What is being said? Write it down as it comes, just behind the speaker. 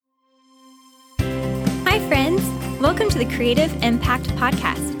friends. Welcome to the Creative Impact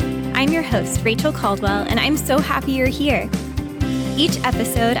Podcast. I'm your host, Rachel Caldwell, and I'm so happy you're here. Each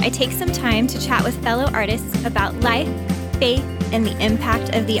episode, I take some time to chat with fellow artists about life, faith, and the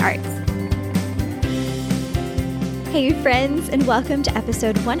impact of the arts. Hey, friends, and welcome to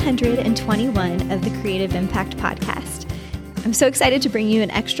episode 121 of the Creative Impact Podcast. I'm so excited to bring you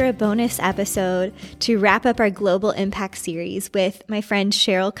an extra bonus episode to wrap up our Global Impact series with my friend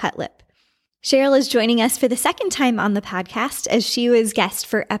Cheryl Cutlip. Cheryl is joining us for the second time on the podcast as she was guest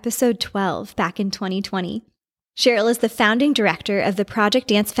for episode 12 back in 2020. Cheryl is the founding director of the Project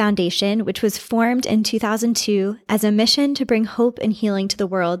Dance Foundation, which was formed in 2002 as a mission to bring hope and healing to the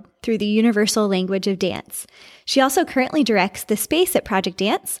world through the universal language of dance. She also currently directs the space at Project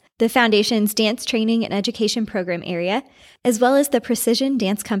Dance, the foundation's dance training and education program area, as well as the precision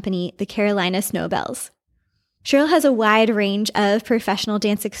dance company, the Carolina Snowbells. Cheryl has a wide range of professional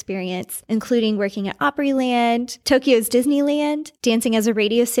dance experience, including working at Opryland, Tokyo's Disneyland, dancing as a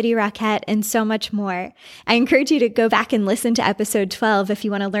Radio City Rockette, and so much more. I encourage you to go back and listen to episode 12 if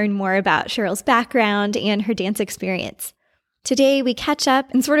you want to learn more about Cheryl's background and her dance experience. Today, we catch up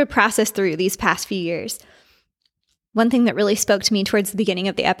and sort of process through these past few years. One thing that really spoke to me towards the beginning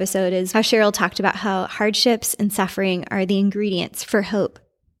of the episode is how Cheryl talked about how hardships and suffering are the ingredients for hope.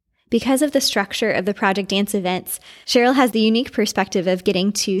 Because of the structure of the Project Dance events, Cheryl has the unique perspective of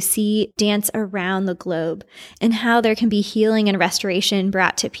getting to see dance around the globe and how there can be healing and restoration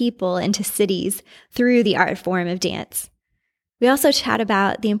brought to people and to cities through the art form of dance. We also chat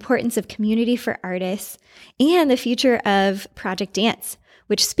about the importance of community for artists and the future of Project Dance,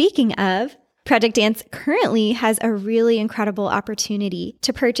 which, speaking of, Project Dance currently has a really incredible opportunity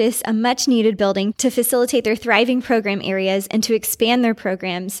to purchase a much-needed building to facilitate their thriving program areas and to expand their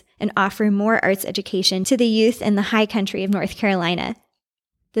programs and offer more arts education to the youth in the high country of North Carolina.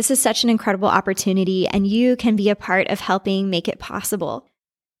 This is such an incredible opportunity, and you can be a part of helping make it possible.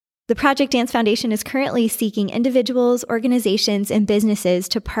 The Project Dance Foundation is currently seeking individuals, organizations, and businesses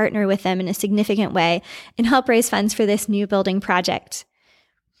to partner with them in a significant way and help raise funds for this new building project.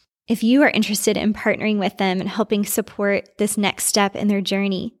 If you are interested in partnering with them and helping support this next step in their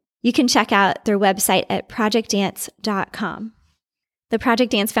journey, you can check out their website at projectdance.com. The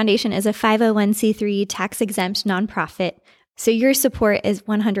Project Dance Foundation is a 501c3 tax-exempt nonprofit, so your support is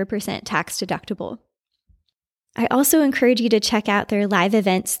 100% tax-deductible. I also encourage you to check out their live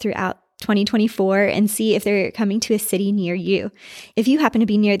events throughout 2024 and see if they're coming to a city near you. If you happen to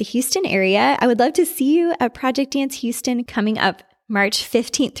be near the Houston area, I would love to see you at Project Dance Houston coming up March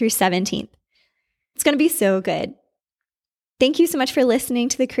 15th through 17th. It's going to be so good. Thank you so much for listening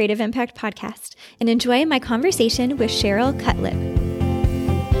to the Creative Impact Podcast and enjoy my conversation with Cheryl Cutlip.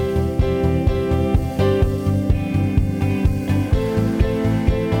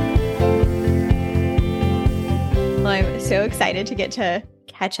 Well, I'm so excited to get to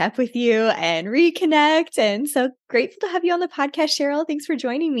catch up with you and reconnect, and so grateful to have you on the podcast, Cheryl. Thanks for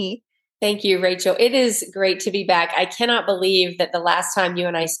joining me. Thank you, Rachel. It is great to be back. I cannot believe that the last time you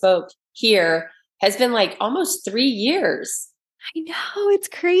and I spoke here has been like almost 3 years. I know, it's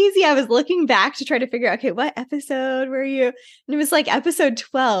crazy. I was looking back to try to figure out, okay, what episode were you? And it was like episode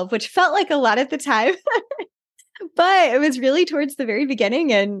 12, which felt like a lot at the time. But it was really towards the very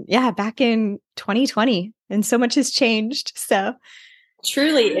beginning and back in 2020. And so much has changed. So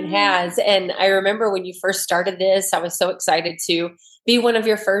truly it has. And I remember when you first started this, I was so excited to be one of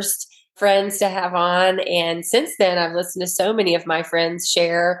your first friends to have on. And since then, I've listened to so many of my friends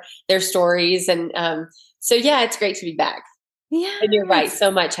share their stories. And so, it's great to be back. Yeah. And you're right.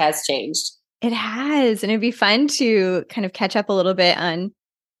 So much has changed. It has. And it'd be fun to kind of catch up a little bit on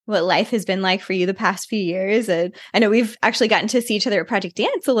what life has been like for you the past few years. And I know we've actually gotten to see each other at Project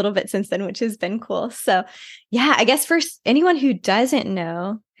Dance a little bit since then, which has been cool. So I guess for anyone who doesn't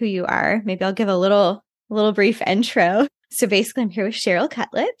know who you are, maybe I'll give a little brief intro. So basically, I'm here with Cheryl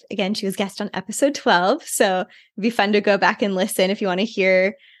Cutlip. Again, she was guest on episode 12. So it'd be fun to go back and listen if you want to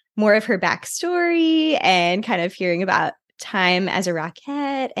hear more of her backstory and kind of hearing about time as a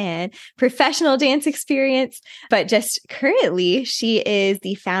Rockette and professional dance experience. But just currently, she is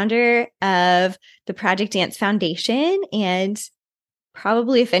the founder of the Project Dance Foundation. And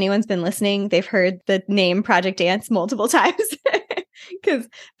probably if anyone's been listening, they've heard the name Project Dance multiple times.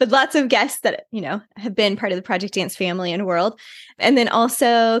 But lots of guests that, have been part of the Project Dance family and world. And then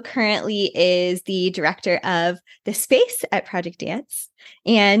also currently is the director of the space at Project Dance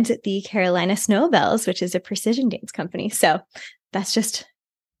and the Carolina Snowbells, which is a precision dance company. So that's just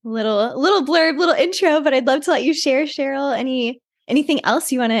a little blurb, little intro, but I'd love to let you share, Cheryl, anything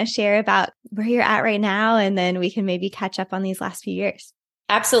else you want to share about where you're at right now. And then we can maybe catch up on these last few years.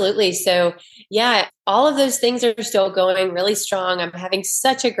 Absolutely. So, yeah, all of those things are still going really strong. I'm having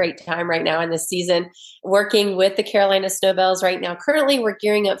such a great time right now in this season working with the Carolina Snowbells right now. Currently, we're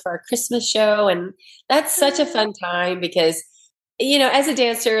gearing up for our Christmas show, and that's such a fun time because, as a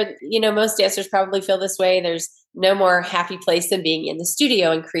dancer, most dancers probably feel this way. There's no more happy place than being in the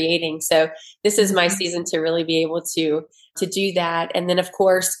studio and creating. So, this is my season to really be able to do that. And then, of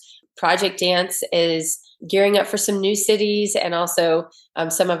course, Project Dance is gearing up for some new cities, and also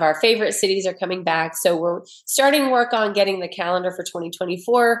some of our favorite cities are coming back. So we're starting work on getting the calendar for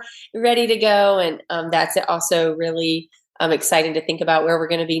 2024 ready to go. And that's also really exciting to think about where we're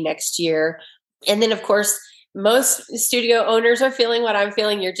going to be next year. And then, of course, most studio owners are feeling what I'm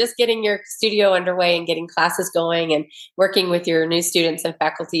feeling. You're just getting your studio underway and getting classes going and working with your new students and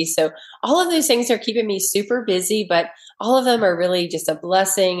faculty. So all of those things are keeping me super busy, but all of them are really just a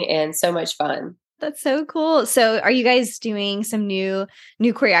blessing and so much fun. That's so cool. So are you guys doing some new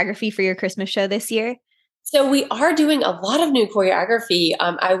choreography for your Christmas show this year? So we are doing a lot of new choreography.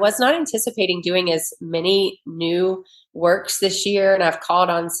 I was not anticipating doing as many new works this year, and I've called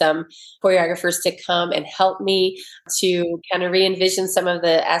on some choreographers to come and help me to kind of re-envision some of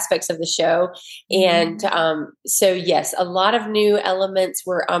the aspects of the show. And so, yes, a lot of new elements.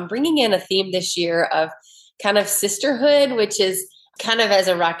 We're bringing in a theme this year of kind of sisterhood, which is kind of, as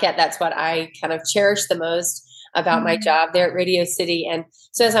a Rockette, that's what I kind of cherish the most about my job there at Radio City. And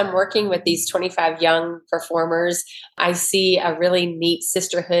so as I'm working with these 25 young performers, I see a really neat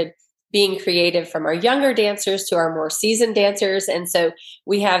sisterhood being created from our younger dancers to our more seasoned dancers. And so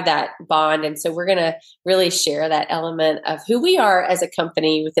we have that bond. And so we're going to really share that element of who we are as a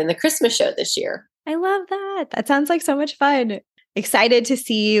company within the Christmas show this year. I love that. That sounds like so much fun. Excited to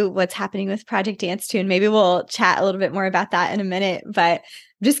see what's happening with Project Dance too. And maybe we'll chat a little bit more about that in a minute. But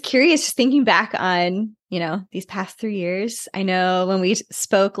I'm just curious, just thinking back on, these past 3 years. I know when we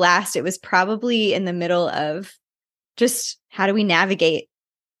spoke last, it was probably in the middle of just how do we navigate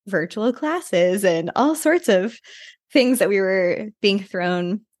virtual classes and all sorts of things that we were being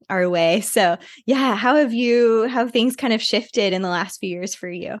thrown our way. So yeah, how have things kind of shifted in the last few years for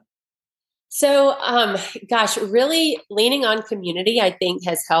you? So, really leaning on community, I think,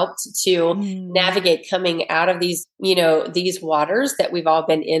 has helped to navigate coming out of these waters that we've all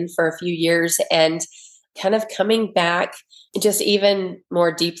been in for a few years, and kind of coming back just even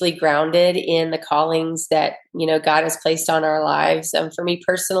more deeply grounded in the callings that, God has placed on our lives. For me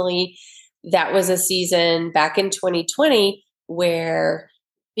personally, that was a season back in 2020 where,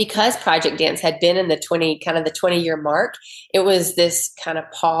 because Project Dance had been in the 20-year mark, it was this kind of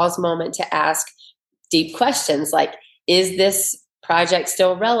pause moment to ask deep questions like, is this project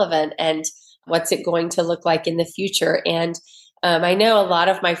still relevant? And what's it going to look like in the future? And I know a lot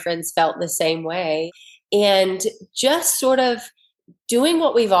of my friends felt the same way. And just sort of doing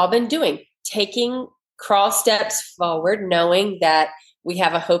what we've all been doing, taking crawl steps forward, knowing that we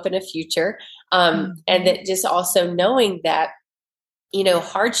have a hope and a future. And that just also knowing that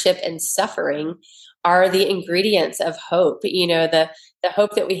hardship and suffering are the ingredients of hope. The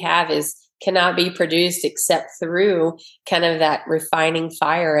hope that we have cannot be produced except through kind of that refining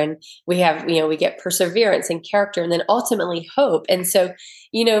fire. And we have, we get perseverance and character, and then ultimately hope. And so,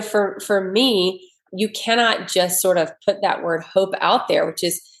 for me, you cannot just sort of put that word hope out there, which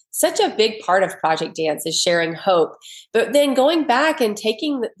is such a big part of Project Dance, is sharing hope. But then going back and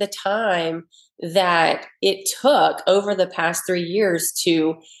taking the time that it took over the past 3 years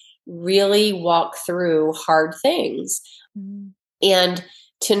to really walk through hard things and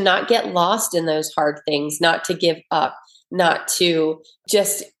to not get lost in those hard things, not to give up, not to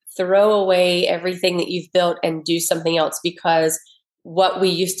just throw away everything that you've built and do something else because what we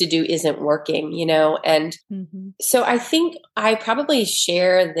used to do isn't working, And so I think I probably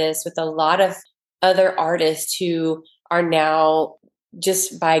share this with a lot of other artists who are now,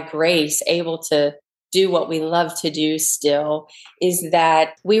 just by grace, able to do what we love to do still, is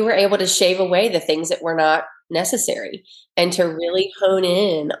that we were able to shave away the things that were not necessary and to really hone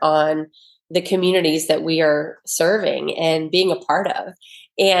in on the communities that we are serving and being a part of.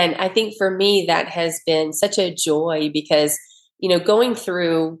 And I think for me, that has been such a joy because, going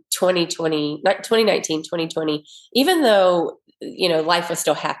through 2020, not 2019, 2020, even though, life was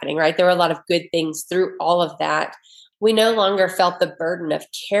still happening, right? There were a lot of good things through all of that. We no longer felt the burden of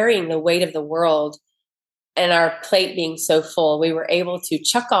carrying the weight of the world and our plate being so full. We were able to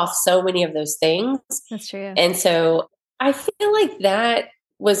chuck off so many of those things. That's true. And so I feel like that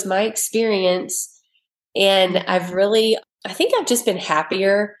was my experience. And I think I've just been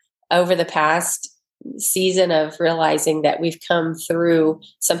happier over the past season of realizing that we've come through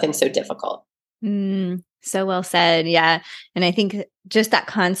something so difficult. So well said. Yeah. And I think just that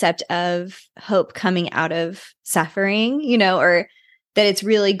concept of hope coming out of suffering, or that it's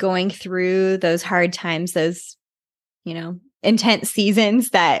really going through those hard times, those, intense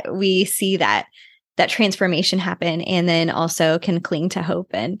seasons, that we see that transformation happen, and then also can cling to hope.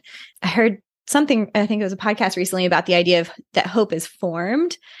 And I heard something, I think it was a podcast recently, about the idea of that hope is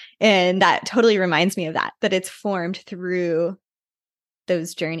formed. And that totally reminds me of that it's formed through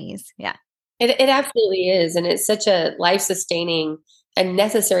those journeys. Yeah. It absolutely is. And it's such a life-sustaining and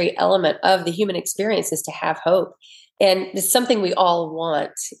necessary element of the human experience, is to have hope. And it's something we all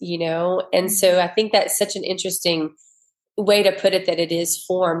want, And so I think that's such an interesting way to put it, that it is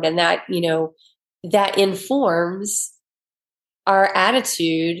formed, and that, that informs our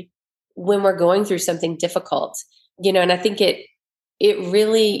attitude when we're going through something difficult, and I think it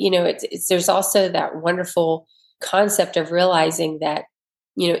really, there's also that wonderful concept of realizing that,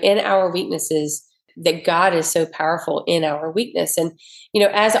 in our weaknesses, that God is so powerful in our weakness. And,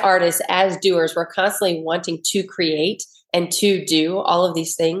 as artists, as doers, we're constantly wanting to create and to do all of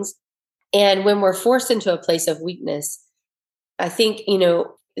these things. And when we're forced into a place of weakness, I think,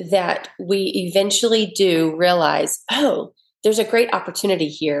 that we eventually do realize, oh, there's a great opportunity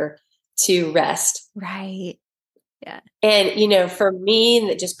here to rest. Right. Yeah. And, for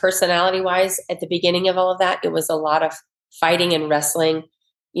me, just personality wise, at the beginning of all of that, it was a lot of fighting and wrestling,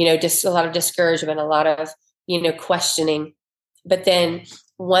 just a lot of discouragement, a lot of, questioning. But then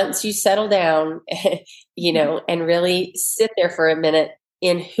once you settle down, and really sit there for a minute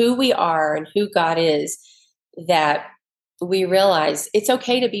in who we are and who God is, that we realize it's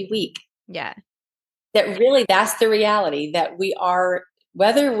okay to be weak. Yeah. That really, that's the reality, that we are,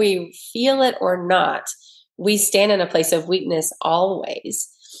 whether we feel it or not, we stand in a place of weakness always.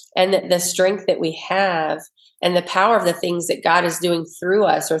 And that the strength that we have and the power of the things that God is doing through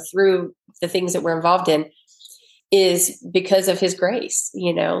us, or through the things that we're involved in, is because of his grace,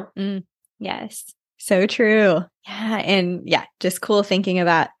 Yes. So true. Yeah. And just cool thinking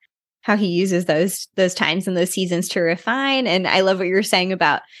about how he uses those times and those seasons to refine. And I love what you were saying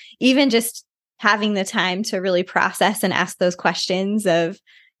about even just having the time to really process and ask those questions of,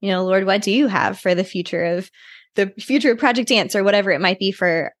 Lord, what do you have for the future of Project Dance, or whatever it might be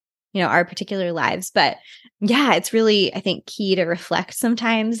for, our particular lives. But yeah, it's really, I think, key to reflect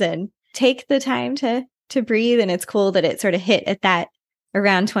sometimes and take the time to breathe. And it's cool that it sort of hit at that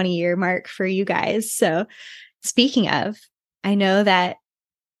around 20-year mark for you guys. So speaking of, I know that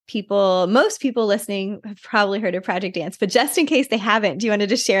most people listening have probably heard of Project Dance, but just in case they haven't, do you want to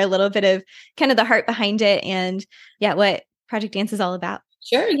just share a little bit of kind of the heart behind it, and what Project Dance is all about?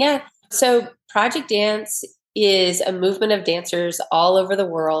 Sure. Yeah. So Project Dance is a movement of dancers all over the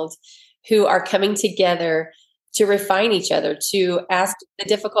world who are coming together to refine each other, to ask the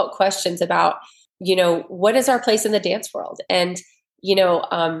difficult questions about, what is our place in the dance world? And,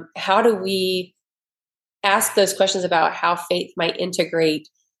 how do we ask those questions about how faith might integrate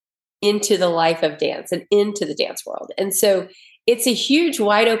into the life of dance and into the dance world? And so it's a huge,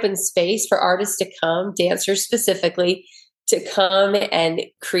 wide open space for artists to come, dancers specifically, to come and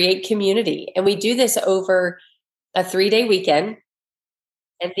create community. And we do this over a 3-day weekend.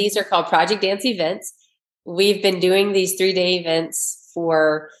 And these are called Project Dance events. We've been doing these 3-day events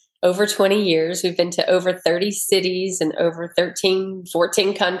for over 20 years. We've been to over 30 cities and over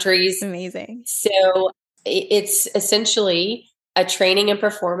 14 countries. Amazing. So it's essentially a training and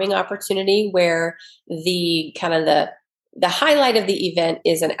performing opportunity where the highlight of the event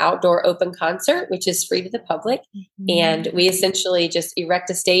is an outdoor open concert, which is free to the public. Mm-hmm. And we essentially just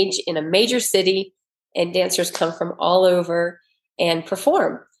erect a stage in a major city, and dancers come from all over and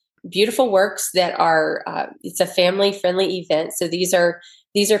perform beautiful works that are, it's a family friendly event. So these are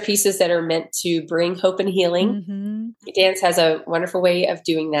pieces that are meant to bring hope and healing. Mm-hmm. Dance has a wonderful way of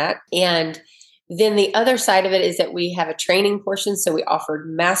doing that. And then the other side of it is that we have a training portion. So we offered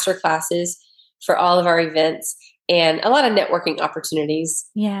master classes for all of our events, and a lot of networking opportunities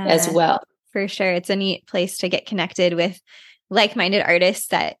as well. For sure. It's a neat place to get connected with like-minded artists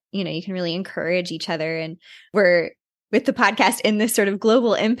that, you can really encourage each other. And we're with the podcast in this sort of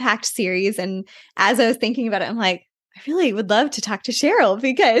global impact series. And as I was thinking about it, I'm like, I really would love to talk to Cheryl,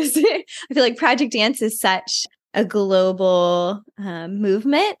 because I feel like Project Dance is such a global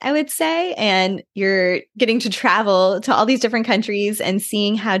movement, I would say. And you're getting to travel to all these different countries and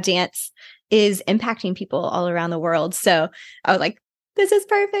seeing how dance is impacting people all around the world. So I was like, this is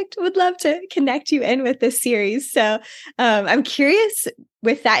perfect. Would love to connect you in with this series. So I'm curious,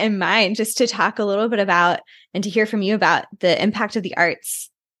 with that in mind, just to talk a little bit about and to hear from you about the impact of the arts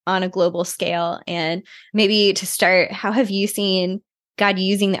on a global scale. And maybe to start, how have you seen God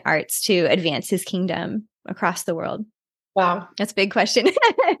using the arts to advance his kingdom across the world? Wow. That's a big question.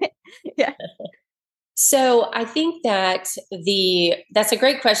 Yeah. So I think that that's a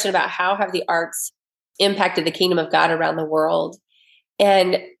great question about how have the arts impacted the kingdom of God around the world.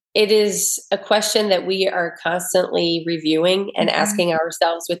 And it is a question that we are constantly reviewing and asking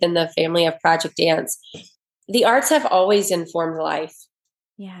ourselves within the family of Project Dance. The arts have always informed life.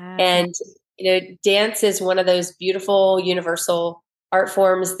 Yeah. And, dance is one of those beautiful universal art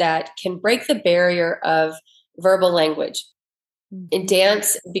forms that can break the barrier of verbal language. In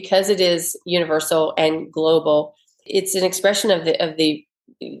dance, because it is universal and global, it's an expression of the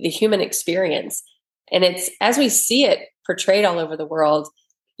human experience. And it's, as we see it portrayed all over the world,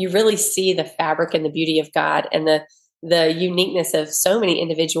 you really see the fabric and the beauty of God and the uniqueness of so many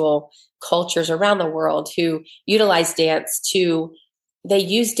individual cultures around the world who utilize dance they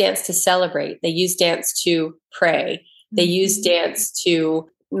use dance to celebrate. They use dance to pray. They use dance to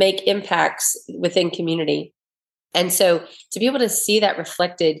make impacts within community. And so to be able to see that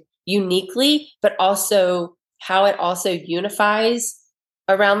reflected uniquely, but also how it also unifies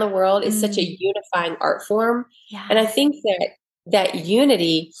around the world is such a unifying art form. Yeah. And I think that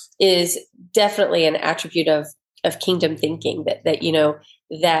unity is definitely an attribute of kingdom thinking,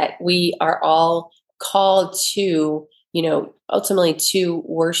 that we are all called to, ultimately to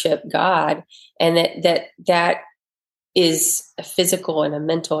worship God, and that is a physical and a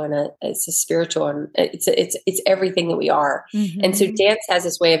mental and it's a spiritual, and it's everything that we are. And so dance has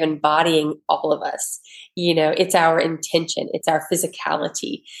this way of embodying all of us. It's our intention, it's our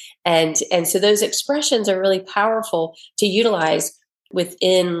physicality. And so those expressions are really powerful to utilize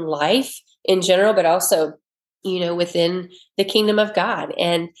within life in general, but also, within the kingdom of God.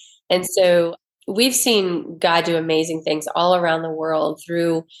 And so we've seen God do amazing things all around the world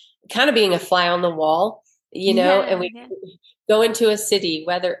through kind of being a fly on the wall, and we go into a city,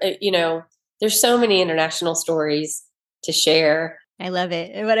 whether, there's so many international stories to share. I love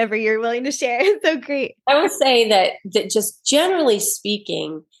it. And whatever you're willing to share. It's so great. I would say that just generally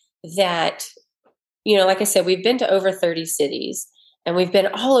speaking, that, like I said, we've been to over 30 cities, and we've been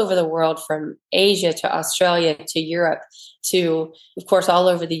all over the world, from Asia to Australia to Europe to, of course, all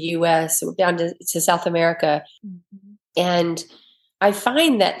over the US, down to South America. And I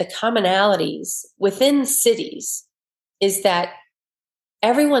find that the commonalities within cities is that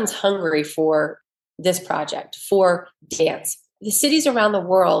everyone's hungry for this project, for dance. The cities around the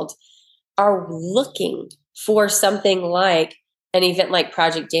world are looking for something like an event like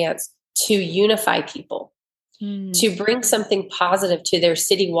Project Dance to unify people, to bring something positive to their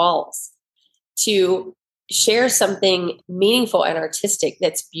city walls, to share something meaningful and artistic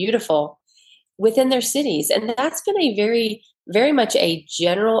that's beautiful within their cities. And that's been a very, very much a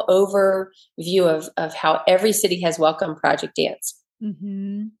general overview of how every city has welcomed Project Dance.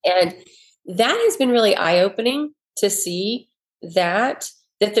 And that has been really eye-opening to see that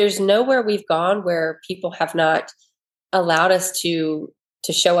there's nowhere we've gone where people have not allowed us to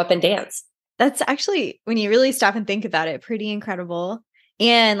show up and dance. That's actually, when you really stop and think about it, pretty incredible.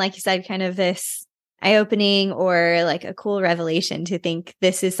 And like you said, kind of this eye-opening or like a cool revelation to think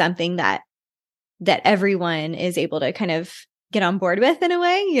this is something that everyone is able to kind of get on board with in a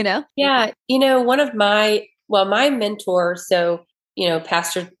way, Yeah. One of my mentor, so,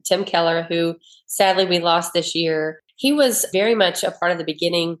 Pastor Tim Keller, who sadly we lost this year, he was very much a part of the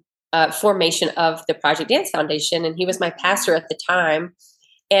beginning formation of the Project Dance Foundation. And he was my pastor at the time.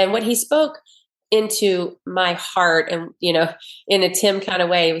 And what he spoke into my heart, and, in a Tim kind of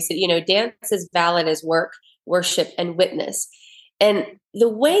way, was that, dance is valid as work, worship, and witness. And the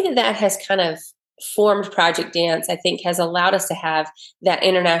way that has kind of formed Project Dance, I think, has allowed us to have that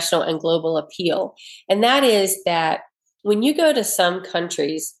international and global appeal. And that is that when you go to some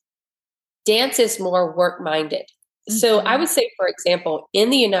countries, dance is more work-minded. So I would say, for example, in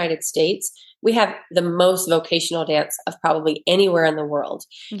the United States, we have the most vocational dance of probably anywhere in the world.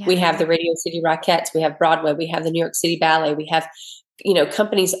 Yeah. We have the Radio City Rockettes, we have Broadway, we have the New York City Ballet, we have,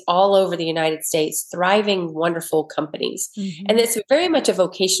 companies all over the United States, thriving, wonderful companies. And it's very much a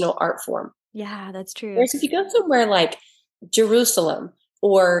vocational art form. Yeah, that's true. Whereas if you go somewhere like Jerusalem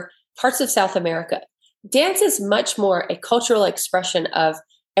or parts of South America, dance is much more a cultural expression of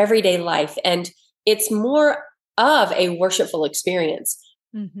everyday life. And it's more of a worshipful experience.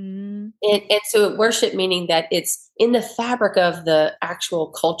 And so worship, meaning that it's in the fabric of the actual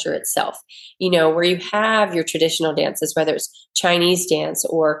culture itself, where you have your traditional dances, whether it's Chinese dance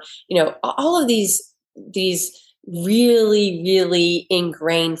or, all of these really, really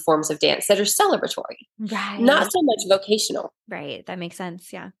ingrained forms of dance that are celebratory, right? Not so much vocational. Right. That makes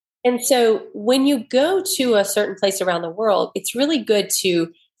sense. Yeah. And so when you go to a certain place around the world, it's really good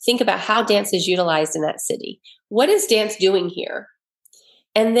to think about how dance is utilized in that city. What is dance doing here?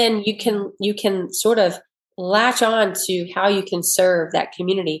 And then you can sort of latch on to how you can serve that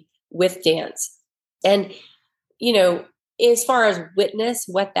community with dance. And, as far as witness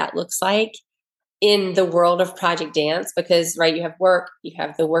what that looks like in the world of project dance, because, right, you have work, you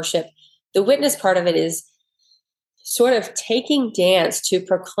have the worship. The witness part of it is sort of taking dance to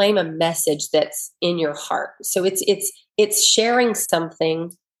proclaim a message that's in your heart. So it's sharing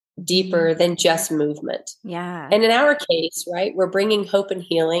something deeper than just movement. Yeah. And in our case, right, we're bringing hope and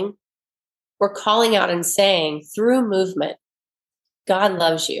healing. We're calling out and saying through movement, God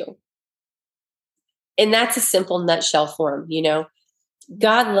loves you. And that's a simple nutshell form,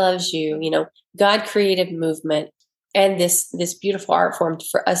 God loves you, God created movement and this beautiful art form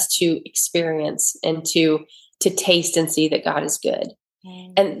for us to experience and to taste and see that God is good.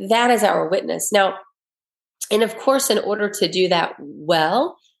 And that is our witness. Now, and of course, in order to do that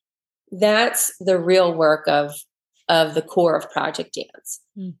well, that's the real work of the core of project dance.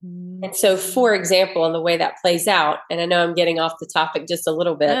 Mm-hmm. And so, for example, in the way that plays out, and I know I'm getting off the topic just a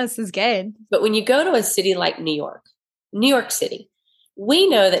little bit. No, this is good. But when you go to a city like New York City, we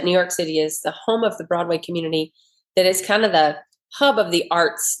know that New York City is the home of the Broadway community, that is kind of the hub of the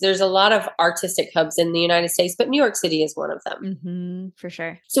arts. There's a lot of artistic hubs in the United States, but New York City is one of them. Mm-hmm, for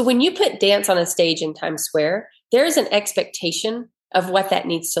sure. So when you put dance on a stage in Times Square, there's an expectation of what that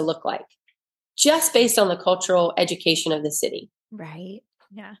needs to look like, just based on the cultural education of the city. Right.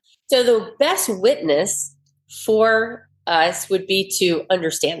 Yeah. So the best witness for us would be to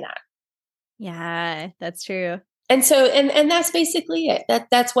understand that. Yeah, that's true. And so, and that's basically it.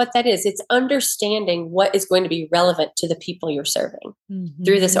 That's what that is. It's understanding what is going to be relevant to the people you're serving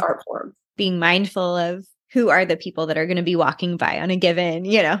through this art form. Being mindful of who are the people that are going to be walking by on a given,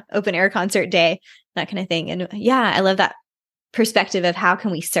 open air concert day, that kind of thing. And yeah, I love that perspective of how can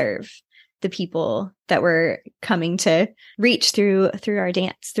we serve the people that we're coming to reach through our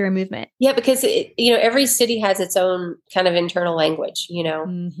dance, through our movement. Yeah, because every city has its own kind of internal language. You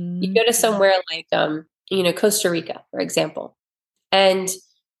go to somewhere like Costa Rica, for example, and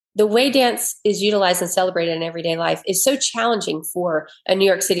the way dance is utilized and celebrated in everyday life is so challenging for a New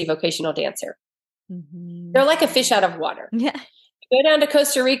York City vocational dancer. Mm-hmm. They're like a fish out of water. Yeah. You go down to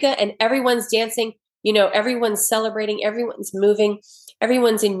Costa Rica and everyone's dancing. Everyone's celebrating. Everyone's moving.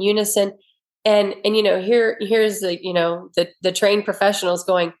 Everyone's in unison. And here's the trained professionals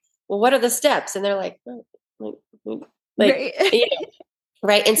going, well, what are the steps? And they're like right.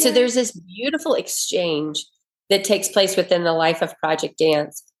 Right. And so there's this beautiful exchange that takes place within the life of project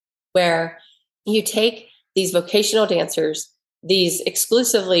dance, where you take these vocational dancers, these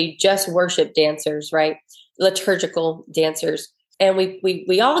exclusively just worship dancers, right? Liturgical dancers. And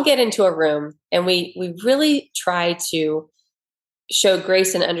we all get into a room and we really try to show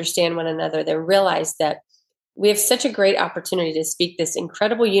grace and understand one another, then realize that we have such a great opportunity to speak this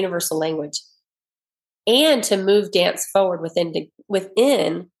incredible universal language and to move dance forward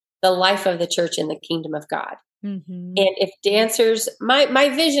within the life of the church and the kingdom of God. Mm-hmm. And if dancers, my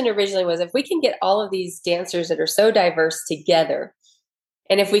vision originally was, if we can get all of these dancers that are so diverse together,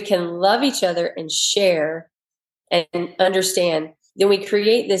 and if we can love each other and share and understand, then we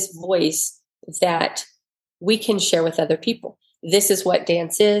create this voice that we can share with other people. This is what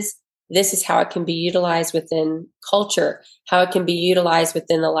dance is. This is how it can be utilized within culture, how it can be utilized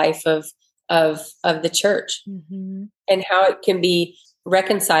within the life of the church, and how it can be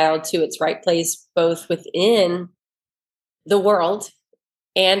reconciled to its right place, both within the world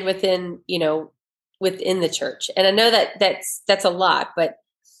and within the church. And I know that's a lot, but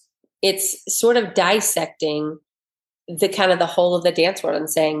it's sort of dissecting the kind of the whole of the dance world and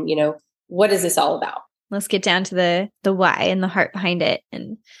saying, what is this all about? Let's get down to the why and the heart behind it,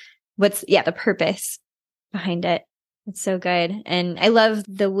 and what's the purpose behind it. It's so good. And I love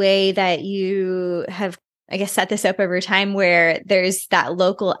the way that you have, I guess, set this up over time, where there's that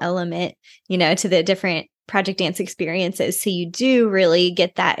local element, to the different project dance experiences. So you do really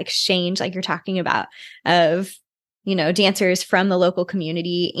get that exchange, like you're talking about, of, dancers from the local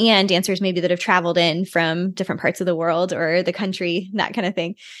community and dancers maybe that have traveled in from different parts of the world or the country, that kind of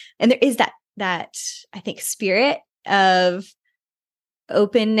thing. And there is that I think spirit of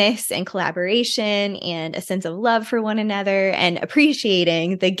openness and collaboration and a sense of love for one another and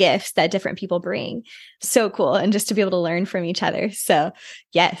appreciating the gifts that different people bring. So cool. And just to be able to learn from each other. So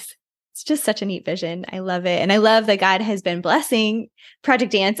yes, it's just such a neat vision. I love it. And I love that God has been blessing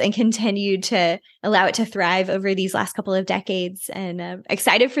project dance and continued to allow it to thrive over these last couple of decades, and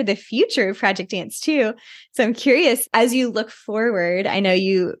excited for the future of project dance too. So I'm curious, as you look forward, I know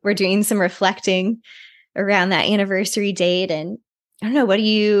you were doing some reflecting around that anniversary date, and I don't know, what are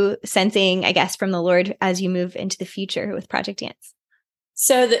you sensing, I guess, from the Lord as you move into the future with Project Dance?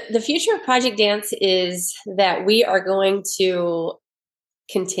 So the future of Project Dance is that we are going to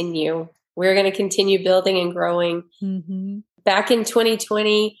continue. We're going to continue building and growing. Mm-hmm. Back in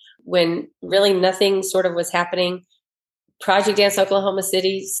 2020, when really nothing sort of was happening, Project Dance Oklahoma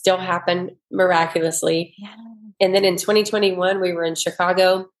City still happened miraculously. Yeah. And then in 2021, we were in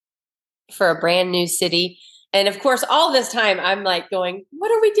Chicago for a brand new city. And of course, all this time, I'm like going,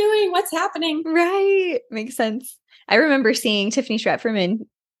 what are we doing? What's happening? Right. Makes sense. I remember seeing Tiffany Stratferman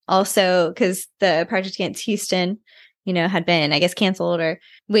also, because the Project Dance Houston, had been, I guess, canceled or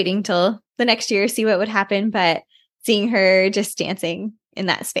waiting till the next year, see what would happen. But seeing her just dancing in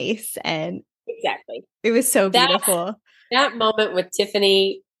that space, and Exactly. it was so beautiful. That moment with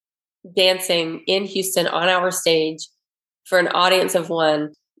Tiffany dancing in Houston on our stage for an audience of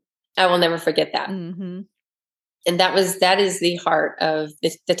one, I will never forget that. Mm-hmm. And that is the heart of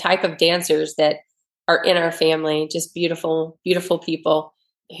the type of dancers that are in our family, just beautiful, beautiful people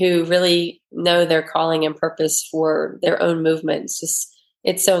who really know their calling and purpose for their own movements.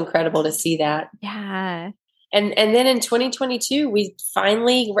 It's so incredible to see that. Yeah. And then in 2022, we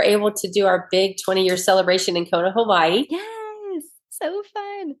finally were able to do our big 20-year celebration in Kona, Hawaii. Yes. So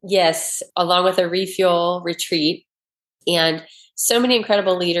fun. Yes, along with a refuel retreat. And so many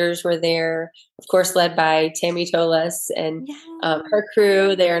incredible leaders were there, of course, led by Tammy Tolas and her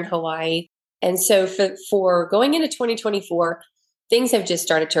crew there in Hawaii. And so for going into 2024, things have just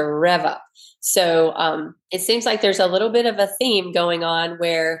started to rev up. So it seems like there's a little bit of a theme going on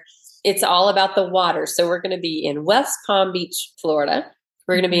where it's all about the water. So we're going to be in West Palm Beach, Florida.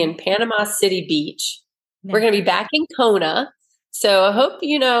 We're going to be in Panama City Beach. We're going to be back in Kona. So I hope,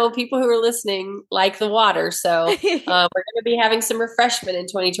 people who are listening like the water. So we're going to be having some refreshment in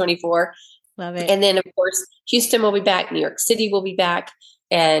 2024. Love it. And then, of course, Houston will be back. New York City will be back.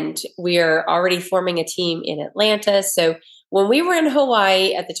 And we are already forming a team in Atlanta. So when we were in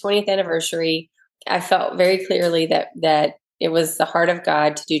Hawaii at the 20th anniversary, I felt very clearly that it was the heart of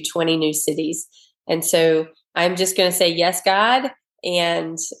God to do 20 new cities. And so I'm just going to say, yes, God.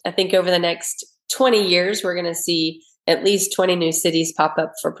 And I think over the next 20 years, we're going to see at least 20 new cities pop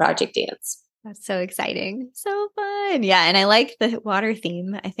up for Project Dance. That's so exciting. So fun. Yeah. And I like the water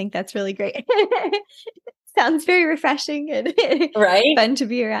theme. I think that's really great. Sounds very refreshing and right? Fun to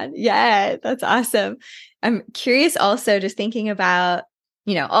be around. Yeah, that's awesome. I'm curious also, just thinking about,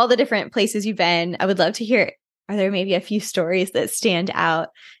 all the different places you've been. I would love to hear, are there maybe a few stories that stand out,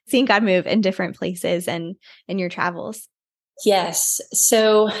 seeing God move in different places and in your travels? Yes.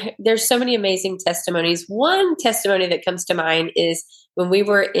 So there's so many amazing testimonies. One testimony that comes to mind is when we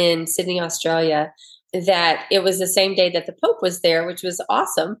were in Sydney, Australia, that it was the same day that the Pope was there, which was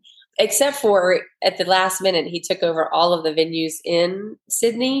awesome, except for at the last minute, he took over all of the venues in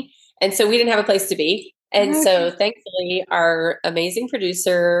Sydney. And so we didn't have a place to be. And so thankfully, our amazing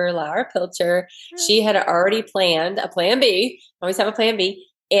producer, Laura Pilcher, she had already planned a plan B. Always have a plan B.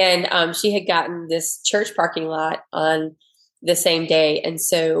 And she had gotten this church parking lot on the same day. And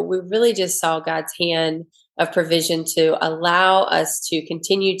so we really just saw God's hand of provision to allow us to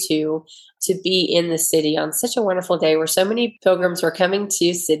continue to be in the city on such a wonderful day where so many pilgrims were coming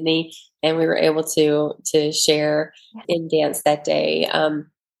to Sydney, and we were able to share in dance that day.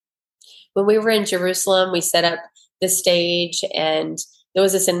 When we were in Jerusalem, we set up the stage, and there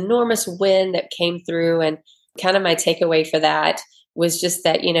was this enormous wind that came through. And kind of my takeaway for that was just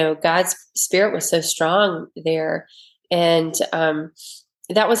that, God's spirit was so strong there. And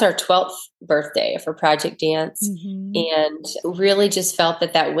that was our 12th birthday for Project Dance. And really just felt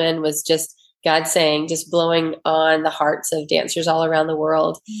that wind was just God saying, just blowing on the hearts of dancers all around the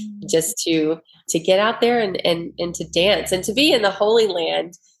world, just to get out there and to dance and to be in the Holy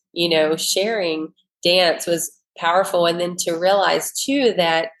Land, sharing dance was powerful. And then to realize too,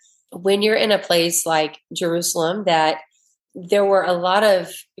 that when you're in a place like Jerusalem, that there were a lot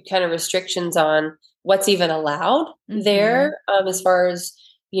of kind of restrictions on what's even allowed there, as far as,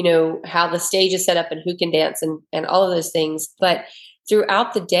 how the stage is set up and who can dance and all of those things. But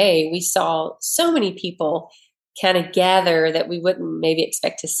throughout the day, we saw so many people kind of gather that we wouldn't maybe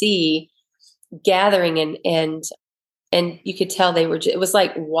expect to see gathering, and you could tell it was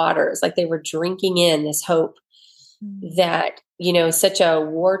like water. It's like they were drinking in this hope that, such a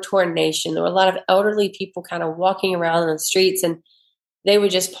war-torn nation, there were a lot of elderly people kind of walking around in the streets, and they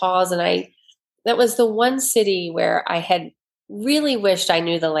would just pause. And that was the one city where I had really wished I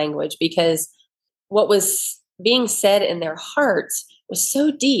knew the language, because what was being said in their hearts was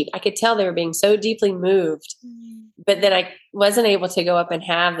so deep. I could tell they were being so deeply moved, but then I wasn't able to go up and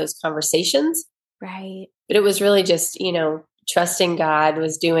have those conversations. Right. But it was really just, trusting God,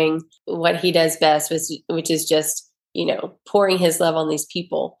 was doing what he does best, which is just, pouring his love on these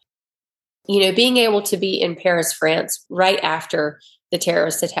people. Being able to be in Paris, France, right after the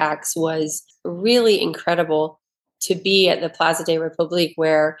terrorist attacks was really incredible, to be at the Place de République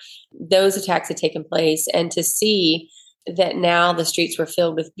where those attacks had taken place, and to see that now the streets were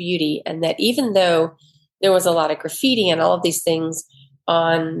filled with beauty, and that even though there was a lot of graffiti and all of these things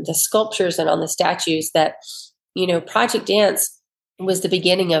on the sculptures and on the statues, that, Project Dance was the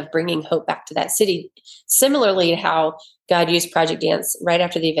beginning of bringing hope back to that city. Similarly to how God used Project Dance right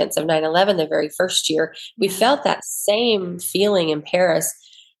after the events of 9/11, the very first year, we felt that same feeling in Paris.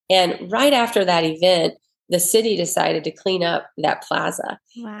 And right after that event, the city decided to clean up that plaza.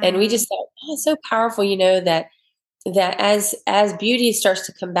 Wow. And we just thought, oh, it's so powerful, that as beauty starts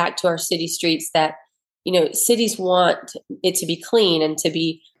to come back to our city streets, that, cities want it to be clean and to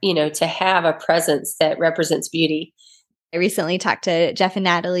be, to have a presence that represents beauty. I recently talked to Jeff and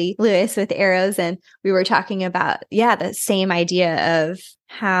Natalie Lewis with Arrows, and we were talking about, the same idea of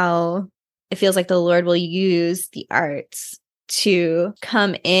how it feels like the Lord will use the arts to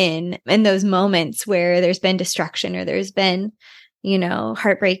come in those moments where there's been destruction or there's been,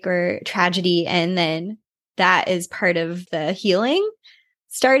 heartbreak or tragedy. And then that is part of the healing,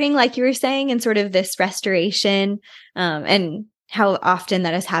 starting, like you were saying, and sort of this restoration, and how often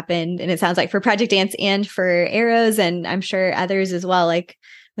that has happened. And it sounds like for Project Dance and for Arrows, and I'm sure others as well, like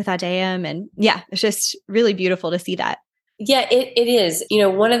with Audeum. And it's just really beautiful to see that. Yeah, it is.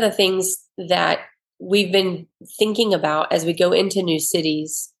 One of the things that we've been thinking about as we go into new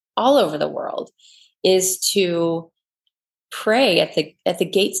cities all over the world is to pray at the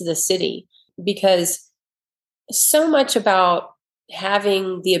gates of the city, because so much about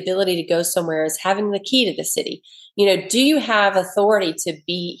having the ability to go somewhere is having the key to the city. Do you have authority to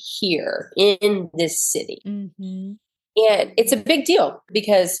be here in this city? Mm-hmm. And it's a big deal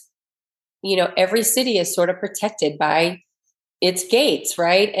because, every city is sort of protected by its gates,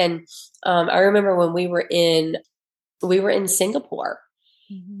 right? And I remember when we were in Singapore,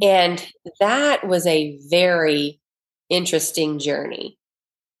 mm-hmm. and that was a very interesting journey,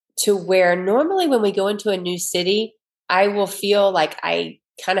 to where normally when we go into a new city, I will feel like I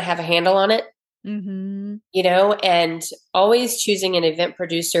kind of have a handle on it, mm-hmm. And always choosing an event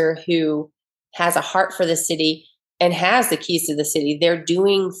producer who has a heart for the city and has the keys to the city. They're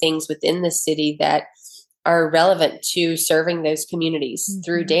doing things within the city that are relevant to serving those communities, mm-hmm.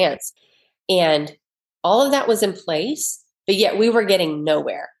 through dance. And all of that was in place, but yet we were getting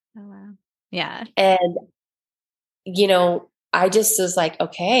nowhere. Oh, wow. Yeah. And, I just was like,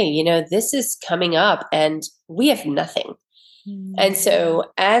 okay, this is coming up and we have nothing. Mm-hmm. And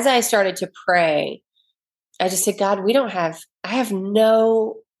so as I started to pray, I just said, God, I have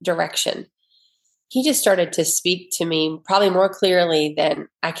no direction. He just started to speak to me probably more clearly than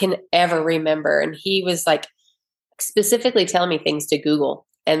I can ever remember. And he was like specifically telling me things to Google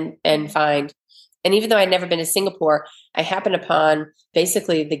and find. And even though I'd never been to Singapore, I happened upon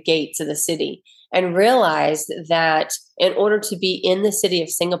basically the gates of the city and realized that in order to be in the city of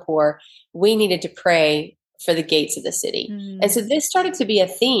Singapore, we needed to pray for the gates of the city. Mm. And so this started to be a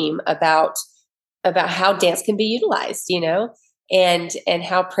theme about how dance can be utilized, and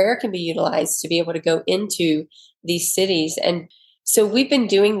how prayer can be utilized to be able to go into these cities. And so we've been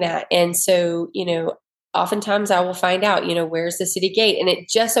doing that. And so, oftentimes I will find out, where's the city gate? And it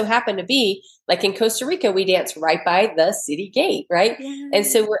just so happened to be like in Costa Rica, we dance right by the city gate, right? Yeah. And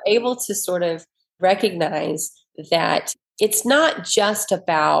so we're able to sort of recognize that it's not just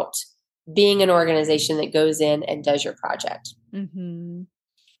about being an organization that goes in and does your project. Mm-hmm.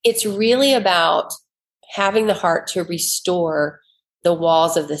 It's really about having the heart to restore the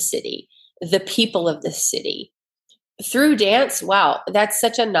walls of the city, the people of the city. Through dance, wow, that's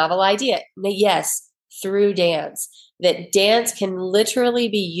such a novel idea. Yes, through dance, that dance can literally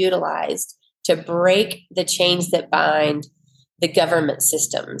be utilized to break the chains that bind the government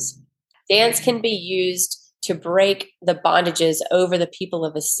systems. Dance can be used to break the bondages over the people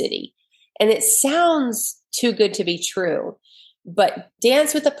of a city. And it sounds too good to be true, but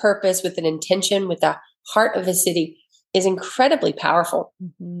dance with a purpose, with an intention, with the heart of a city is incredibly powerful.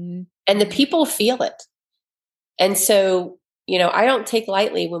 Mm-hmm. And the people feel it. And so, I don't take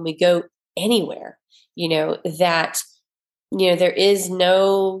lightly when we go anywhere, that, there is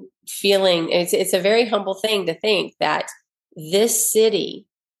no feeling. It's a very humble thing to think that this city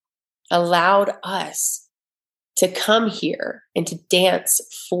allowed us to come here and to dance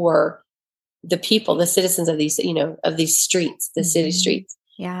for the people, the citizens of these, of these streets, the city streets.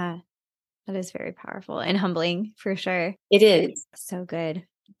 Yeah, that is very powerful and humbling for sure. It is. So good.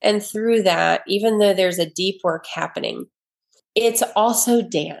 And through that, even though there's a deep work happening, it's also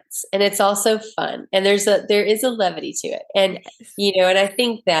dance and it's also fun. And there is a levity to it. And, and I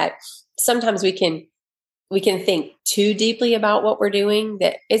think that sometimes we can think too deeply about what we're doing,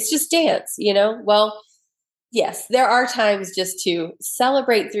 that it's just dance, well, yes, there are times just to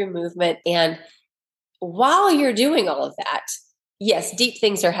celebrate through movement. And while you're doing all of that, yes, deep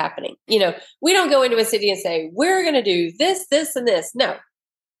things are happening. We don't go into a city and say, we're going to do this, this, and this. No,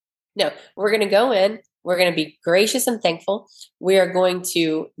 we're going to go in. We're going to be gracious and thankful. We are going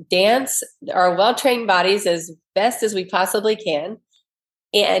to dance our well-trained bodies as best as we possibly can.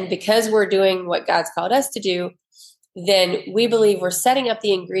 And because we're doing what God's called us to do, then we believe we're setting up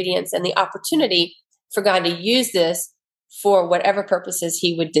the ingredients and the opportunity for God to use this for whatever purposes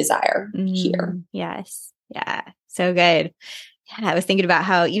he would desire here. Yes. Yeah. So good. Yeah. I was thinking about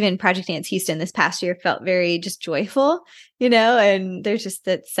how even Project Dance Houston this past year felt very just joyful, and there's just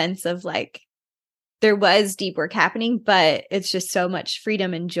that sense of like, there was deep work happening, but it's just so much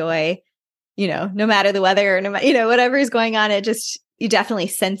freedom and joy, no matter the weather or no matter, whatever is going on, you definitely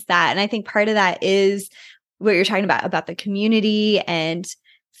sense that. And I think part of that is what you're talking about the community and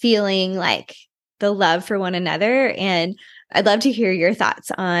feeling like the love for one another. And I'd love to hear your thoughts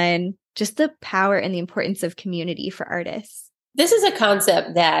on just the power and the importance of community for artists. This is a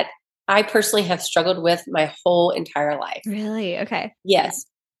concept that I personally have struggled with my whole entire life. Really? Okay. Yes.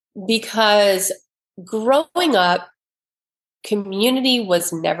 Because growing up, community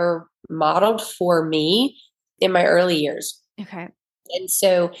was never modeled for me in my early years. Okay. And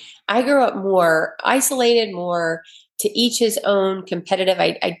so I grew up more isolated, more to each his own, competitive.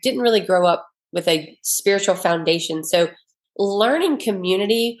 I didn't really grow up with a spiritual foundation. So learning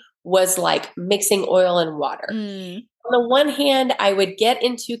community was like mixing oil and water. On the one hand, I would get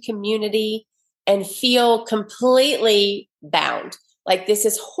into community and feel completely bound. Like, this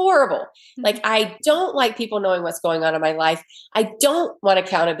is horrible. Like, I don't like people knowing what's going on in my life. I don't want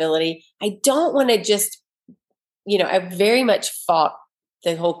accountability. I don't want to just, I very much fought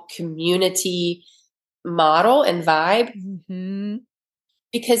the whole community model and vibe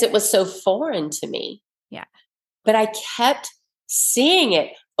because it was so foreign to me. Yeah. But I kept seeing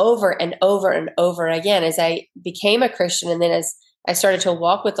it over and over and over again as I became a Christian. And then as I started to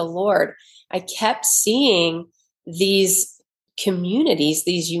walk with the Lord, I kept seeing these communities,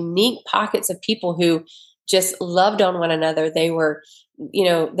 these unique pockets of people who just loved on one another. They were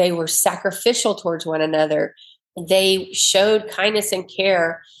sacrificial towards one another. They showed kindness and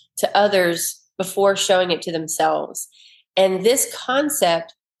care to others before showing it to themselves. And this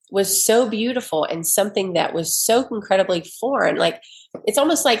concept was so beautiful and something that was so incredibly foreign. Like, it's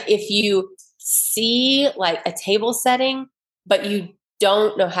almost like if you see like a table setting, but you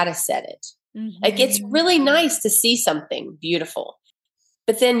don't know how to set it. Like, it's really nice to see something beautiful,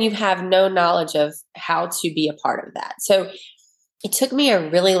 but then you have no knowledge of how to be a part of that. So it took me a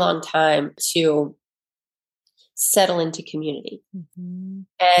really long time to settle into community.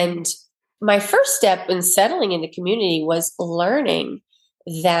 And my first step in settling into community was learning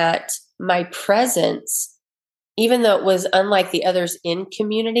that my presence, even though it was unlike the others in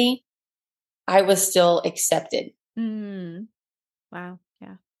community, I was still accepted. Wow.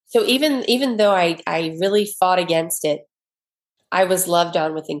 Yeah. So even though I really fought against it, I was loved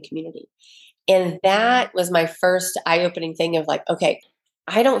on within community. And that was my first eye-opening thing of like, okay,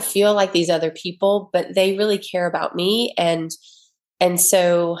 I don't feel like these other people, but they really care about me. And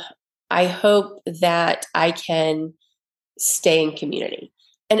so I hope that I can stay in community.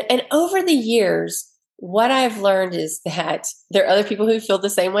 And over the years, what I've learned is that there are other people who feel the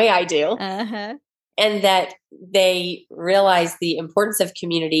same way I do. And that they realize the importance of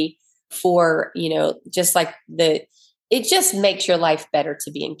community for, just like it just makes your life better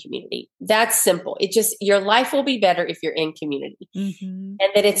to be in community. That's simple. Your life will be better if you're in community. And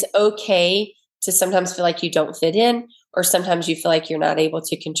that it's okay to sometimes feel like you don't fit in, or sometimes you feel like you're not able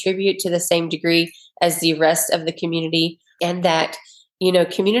to contribute to the same degree as the rest of the community. And that,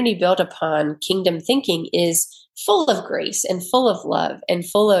 community built upon kingdom thinking is full of grace and full of love and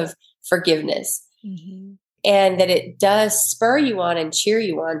full of forgiveness. And that it does spur you on and cheer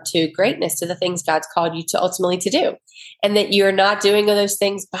you on to greatness, to the things God's called you to ultimately to do. And that you're not doing those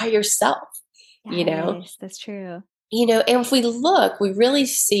things by yourself, Yes, that's true. And if we look, we really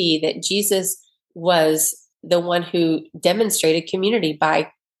see that Jesus was the one who demonstrated community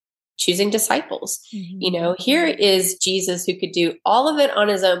by choosing disciples. Here is Jesus who could do all of it on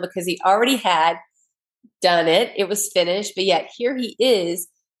his own because he already had done it. It was finished. But yet here he is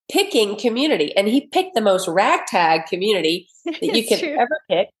picking community, and he picked the most ragtag community that you could ever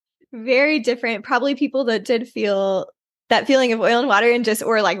pick. Very different. Probably people that did feel that feeling of oil and water and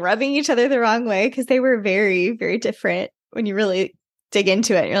or like rubbing each other the wrong way because they were very, very different. when you really dig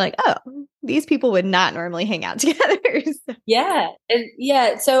into it. You're like, oh, these people would not normally hang out together. Yeah. And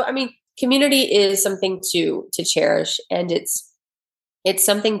yeah. So, I mean, community is something to cherish, and it's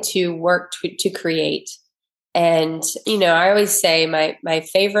something to work to create. And, I always say my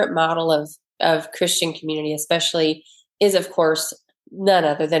favorite model of Christian community, especially, is of course none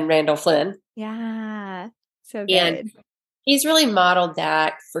other than Randall Flynn. Yeah. So good. And he's really modeled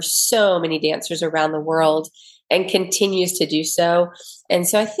that for so many dancers around the world and continues to do so. And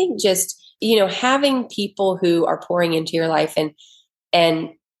so I think just, having people who are pouring into your life and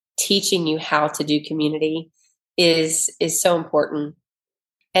teaching you how to do community is so important.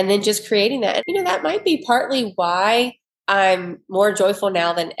 And then just creating that, that might be partly why I'm more joyful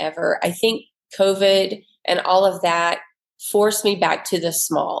now than ever. I think COVID and all of that forced me back to the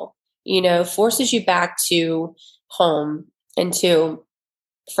small, forces you back to home and to,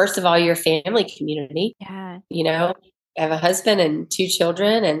 first of all, your family community. Yeah. I have a husband and 2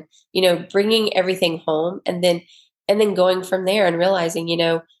 children, and, bringing everything home and then going from there and realizing,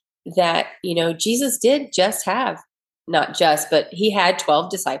 that, Jesus did just have, not just, but he had 12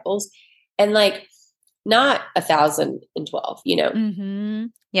 disciples, and like not 1,012, Mm-hmm.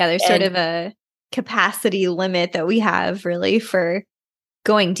 Yeah. There's sort of a capacity limit that we have really for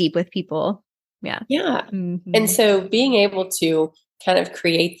going deep with people. Yeah. Yeah. Mm-hmm. And so being able to kind of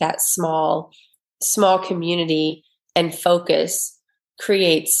create that small community and focus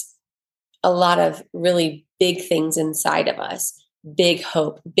creates a lot of really big things inside of us, big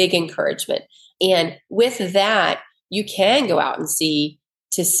hope, big encouragement. And with that, you can go out and see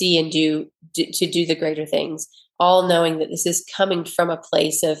and do the greater things, all knowing that this is coming from a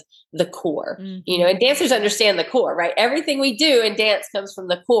place of the core, and dancers understand the core, right? Everything we do in dance comes from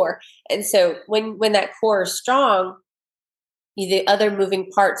the core. And so when that core is strong, the other moving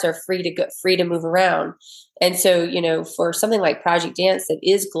parts are free to move around. And so, for something like Project Dance that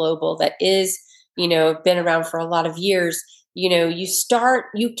is global, that is, been around for a lot of years, you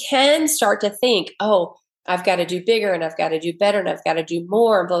can start to think, oh, I've got to do bigger, and I've got to do better, and I've got to do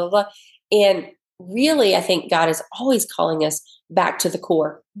more, and blah, blah, blah. And really, I think God is always calling us back to the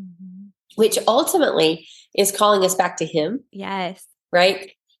core, which ultimately is calling us back to Him. Yes.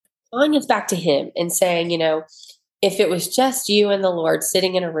 Right? Calling us back to Him and saying, if it was just you and the Lord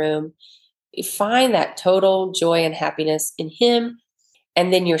sitting in a room, you find that total joy and happiness in Him,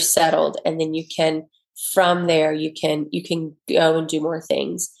 and then you're settled, and then you can, from there, you can go and do more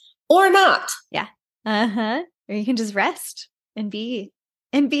things or not. Yeah. Or you can just rest and be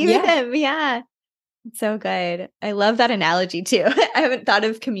with Him. Yeah. It's so good. I love that analogy too. I haven't thought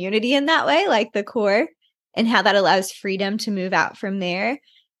of community in that way, like the core, and how that allows freedom to move out from there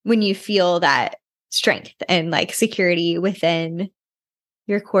when you feel that strength and like security within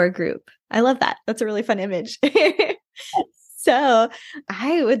your core group. I love that. That's a really fun image. So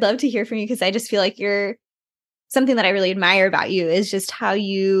I would love to hear from you, because I just feel like you're something that I really admire about you is just how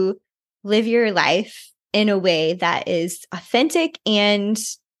you live your life in a way that is authentic and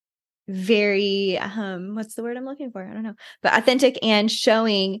very, what's the word I'm looking for? I don't know, but authentic and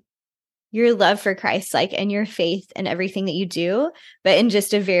showing your love for Christ, like, and your faith and everything that you do, but in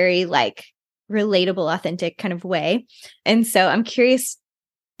just a very like relatable, authentic kind of way. And so I'm curious,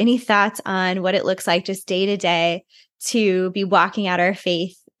 any thoughts on what it looks like just day to day to be walking out our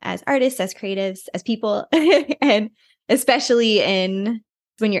faith as artists, as creatives, as people, and especially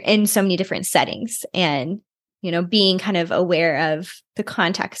when you're in so many different settings and, being kind of aware of the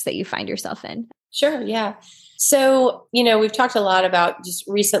context that you find yourself in? Sure. Yeah. So, we've talked a lot about, just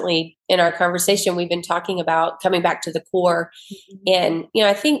recently in our conversation, we've been talking about coming back to the core. And,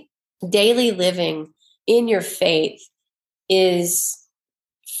 I think daily living in your faith is,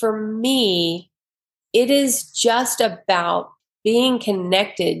 for me, it is just about being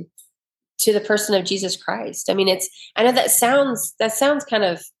connected to the person of Jesus Christ. I mean, I know that sounds kind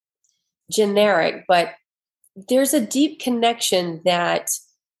of generic, but there's a deep connection that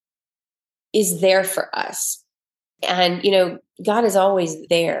is there for us. And, God is always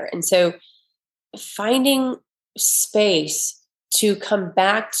there. And so finding space to come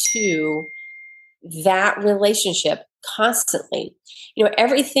back to that relationship constantly,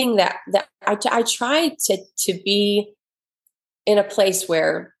 everything that I try to be in a place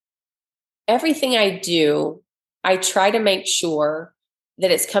where everything I do, I try to make sure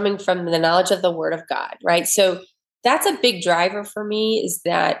that it's coming from the knowledge of the Word of God, right? So that's a big driver for me, is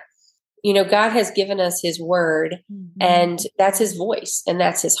that, God has given us His Word, and that's His voice, and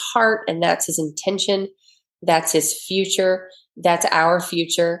that's His heart, and that's His intention, that's His future, that's our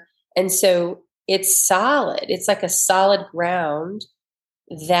future. And so it's solid. It's like a solid ground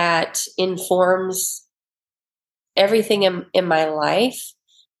that informs everything in my life,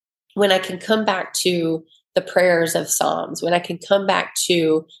 when I can come back to the prayers of Psalms, when I can come back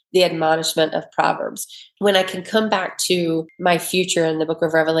to the admonishment of Proverbs, when I can come back to my future in the book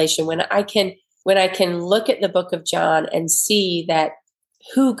of Revelation, when I can look at the book of John and see that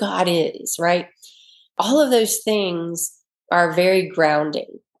who God is, right? All of those things are very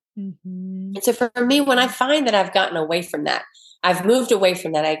grounding. Mm-hmm. And so for me, when I find that I've gotten away from that, I've moved away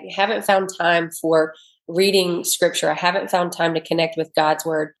from that, I haven't found time for reading scripture, I haven't found time to connect with God's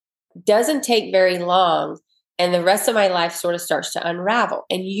word, doesn't take very long, and the rest of my life sort of starts to unravel.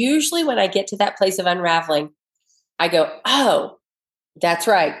 And usually when I get to that place of unraveling, I go, oh, that's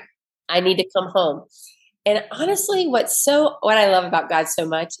right, I need to come home. And honestly, what I love about God so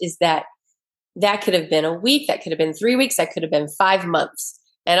much is that could have been a week, that could have been 3 weeks, that could have been 5 months.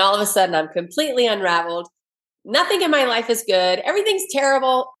 And all of a sudden I'm completely unraveled. Nothing in my life is good. Everything's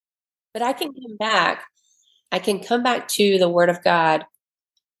terrible. But I can come back. I can come back to the word of God.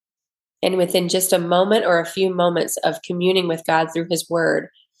 And within just a moment or a few moments of communing with God through his word,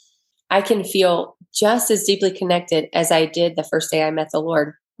 I can feel just as deeply connected as I did the first day I met the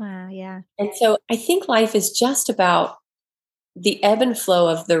Lord. Wow, yeah. And so I think life is just about the ebb and flow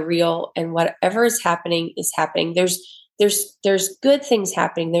of the real, and whatever is happening is happening. There's good things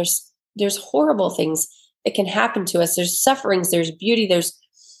happening. There's horrible things that can happen to us. There's sufferings, there's beauty,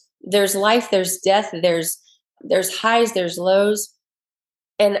 there's life, there's death, there's highs, there's lows.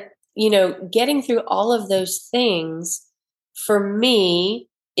 And getting through all of those things for me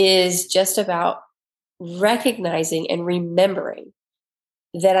is just about recognizing and remembering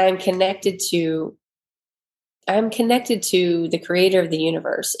that I'm connected to the creator of the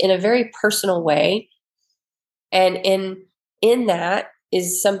universe in a very personal way. And in that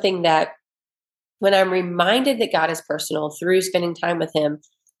is something that when I'm reminded that God is personal through spending time with him,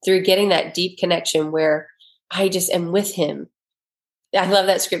 through getting that deep connection where I just am with him. I love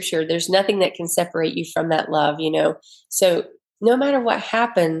that scripture. There's nothing that can separate you from that love, So no matter what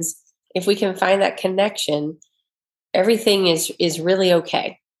happens, if we can find that connection, everything is really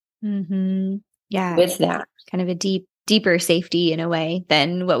okay. Mm-hmm. Yeah. With that. Kind of a deeper safety in a way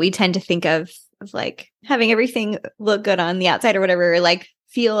than what we tend to think of like having everything look good on the outside or whatever, or like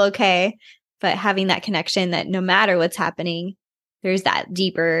feel okay, but having that connection that no matter what's happening, there's that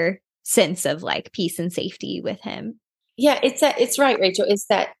deeper sense of like peace and safety with him. Yeah, it's right, Rachel. It's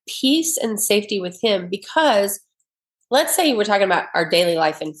that peace and safety with him, because let's say we're talking about our daily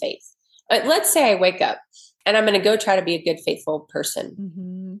life in faith. Let's say I wake up and I'm going to go try to be a good, faithful person.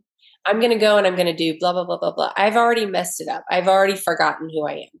 Mm-hmm. I'm going to go and I'm going to do blah, blah, blah, blah, blah. I've already messed it up. I've already forgotten who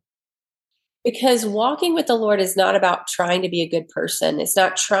I am. Because walking with the Lord is not about trying to be a good person. It's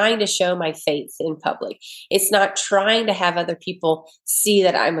not trying to show my faith in public. It's not trying to have other people see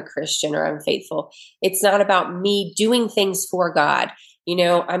that I'm a Christian or I'm faithful. It's not about me doing things for God.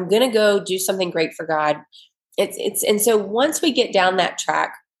 I'm going to go do something great for God. And so once we get down that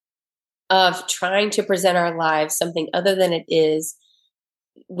track of trying to present our lives something other than it is,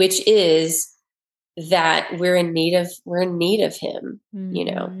 which is that we're in need of him,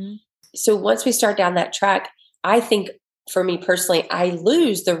 Mm-hmm. So once we start down that track, I think for me personally, I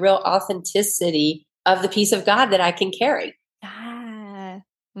lose the real authenticity of the peace of God that I can carry.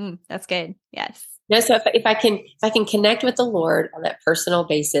 That's good. Yes. So if I can connect with the Lord on that personal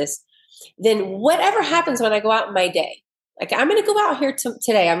basis, then whatever happens when I go out in my day, like I'm going to go out here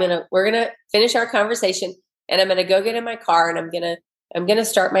today, we're going to finish our conversation and I'm going to go get in my car and I'm going to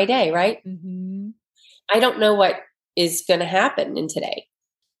start my day. Right. Mm-hmm. I don't know what is going to happen in today.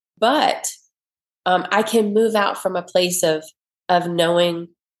 But I can move out from a place of knowing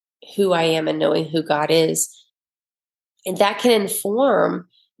who I am and knowing who God is. And that can inform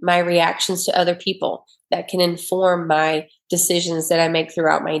my reactions to other people. That can inform my decisions that I make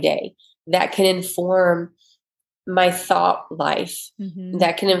throughout my day. That can inform my thought life. Mm-hmm.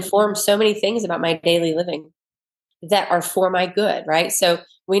 That can inform so many things about my daily living that are for my good, right? So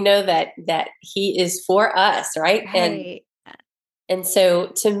we know that he is for us, right? And so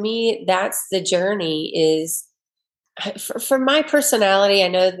to me, that's the journey is for my personality. I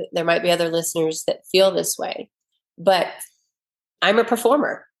know that there might be other listeners that feel this way, but I'm a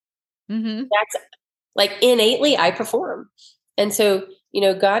performer. Mm-hmm. That's like innately I perform. And so,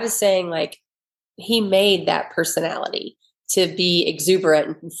 God is saying like he made that personality to be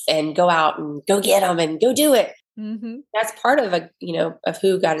exuberant and go out and go get them and go do it. Mm-hmm. That's part of of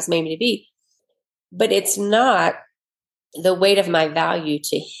who God has made me to be, but it's not the weight of my value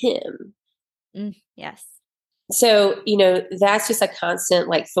to him. Yes. So, that's just a constant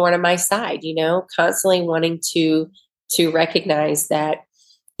like thorn on my side, constantly wanting to recognize that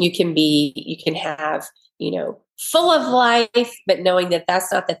you can have, full of life, but knowing that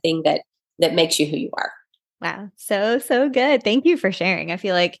that's not the thing that makes you who you are. Wow. So, so good. Thank you for sharing. I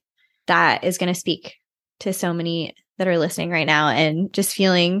feel like that is going to speak to so many that are listening right now and just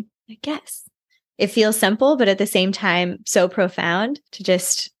feeling, I guess, it feels simple, but at the same time, so profound to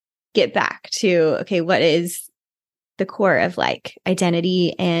just get back to, okay, what is the core of like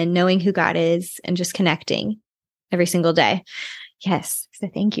identity and knowing who God is and just connecting every single day. Yes. So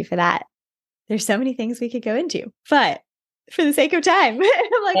thank you for that. There's so many things we could go into, but for the sake of time,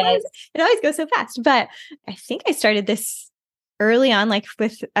 I'm like, Yes. it always goes so fast. But I think I started this early on, like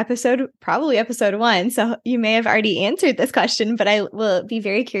with probably episode 1. So you may have already answered this question, but I will be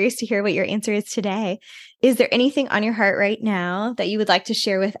very curious to hear what your answer is today. Is there anything on your heart right now that you would like to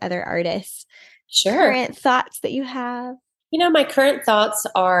share with other artists? Sure. Current thoughts that you have? My current thoughts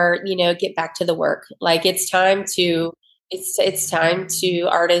are, get back to the work. Like it's time to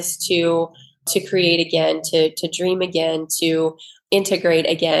artists to create again, to dream again, to integrate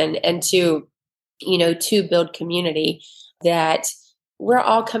again, and to build community. That we're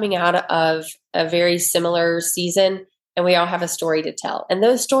all coming out of a very similar season, and we all have a story to tell, and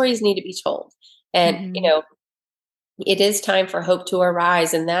those stories need to be told. And it is time for hope to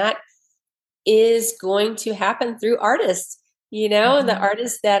arise, and that is going to happen through artists. The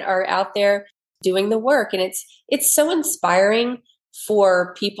artists that are out there doing the work, and it's so inspiring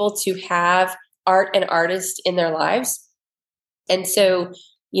for people to have art and artists in their lives. And so,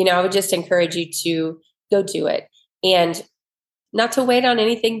 I would just encourage you to go do it, and not to wait on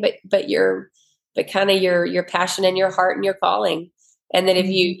anything, but kind of your passion and your heart and your calling. And that if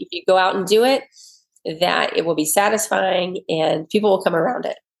you go out and do it, that it will be satisfying and people will come around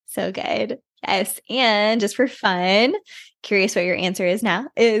it. So good. Yes. And just for fun, curious what your answer is now,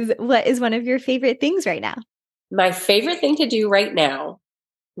 is what is one of your favorite things right now? My favorite thing to do right now,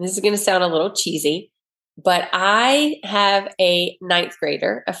 and this is going to sound a little cheesy, but I have a 9th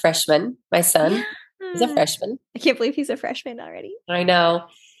grader, a freshman, my son. He's a freshman. I can't believe he's a freshman already. I know.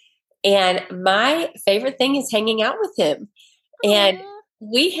 And my favorite thing is hanging out with him. And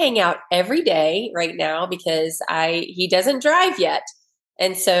we hang out every day right now because he doesn't drive yet.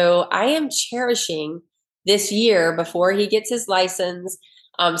 And so I am cherishing this year before he gets his license.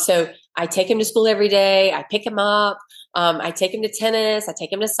 So I take him to school every day. I pick him up. I take him to tennis. I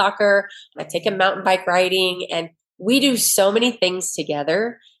take him to soccer. I take him mountain bike riding. And we do so many things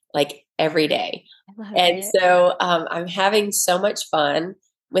together, like every day. And so I'm having so much fun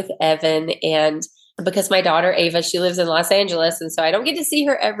with Evan. And because my daughter, Ava, she lives in Los Angeles. And so I don't get to see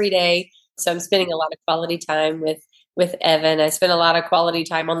her every day. So I'm spending a lot of quality time with Evan. I spend a lot of quality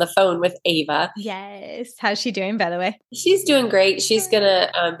time on the phone with Ava. Yes. How's she doing, by the way? She's doing great. She's going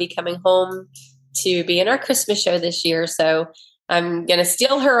to be coming home to be in our Christmas show this year. So I'm going to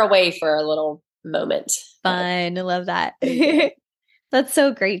steal her away for a little moment. Fun. I love that. That's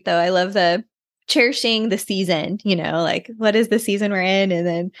so great, though. I love the cherishing the season, like what is the season we're in, and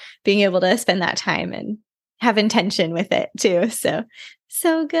then being able to spend that time and have intention with it too.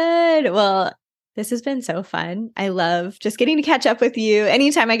 So good. Well, this has been so fun. I love just getting to catch up with you.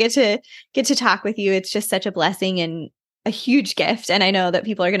 Anytime I get to talk with you, it's just such a blessing and a huge gift. And I know that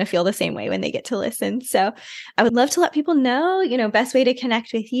people are going to feel the same way when they get to listen. So I would love to let people know, best way to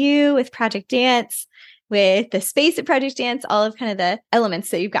connect with you, with Project Dance, with the space at Project Dance, all of kind of the elements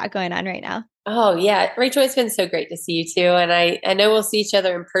that you've got going on right now. Oh, yeah. Rachel, it's been so great to see you too. And I know we'll see each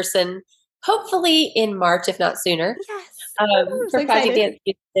other in person, hopefully in March, if not sooner. Yes. For Project Dance.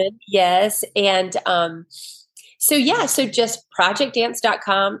 Yes. And so just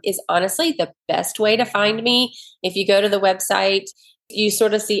projectdance.com is honestly the best way to find me. If you go to the website, you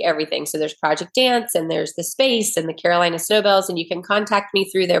sort of see everything. So there's Project Dance, and there's the space and the Carolina Snowbells, and you can contact me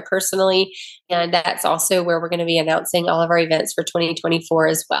through there personally. And that's also where we're going to be announcing all of our events for 2024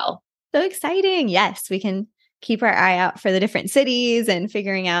 as well. So exciting. Yes, we can keep our eye out for the different cities and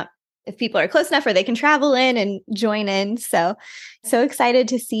figuring out if people are close enough or they can travel in and join in. So excited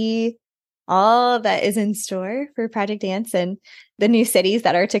to see all that is in store for Project Dance and the new cities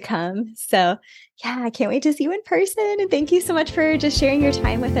that are to come. So yeah, I can't wait to see you in person. And thank you so much for just sharing your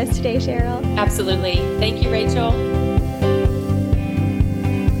time with us today, Cheryl. Absolutely. Thank you, Rachel.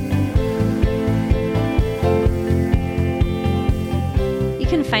 You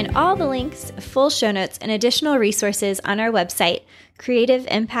can find all the links, full show notes, and additional resources on our website,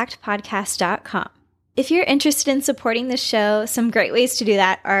 creativeimpactpodcast.com. If you're interested in supporting the show, some great ways to do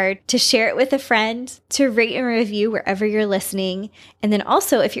that are to share it with a friend, to rate and review wherever you're listening. And then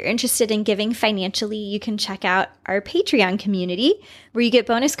also, if you're interested in giving financially, you can check out our Patreon community, where you get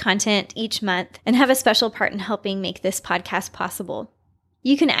bonus content each month and have a special part in helping make this podcast possible.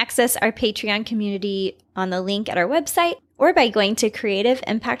 You can access our Patreon community on the link at our website or by going to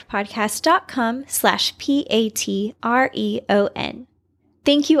creativeimpactpodcast.com/PATREON.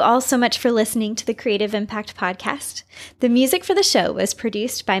 Thank you all so much for listening to the Creative Impact Podcast. The music for the show was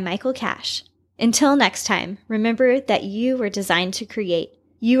produced by Michael Cash. Until next time, remember that you were designed to create.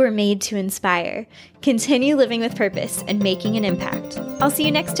 You were made to inspire. Continue living with purpose and making an impact. I'll see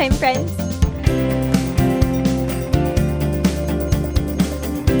you next time, friends.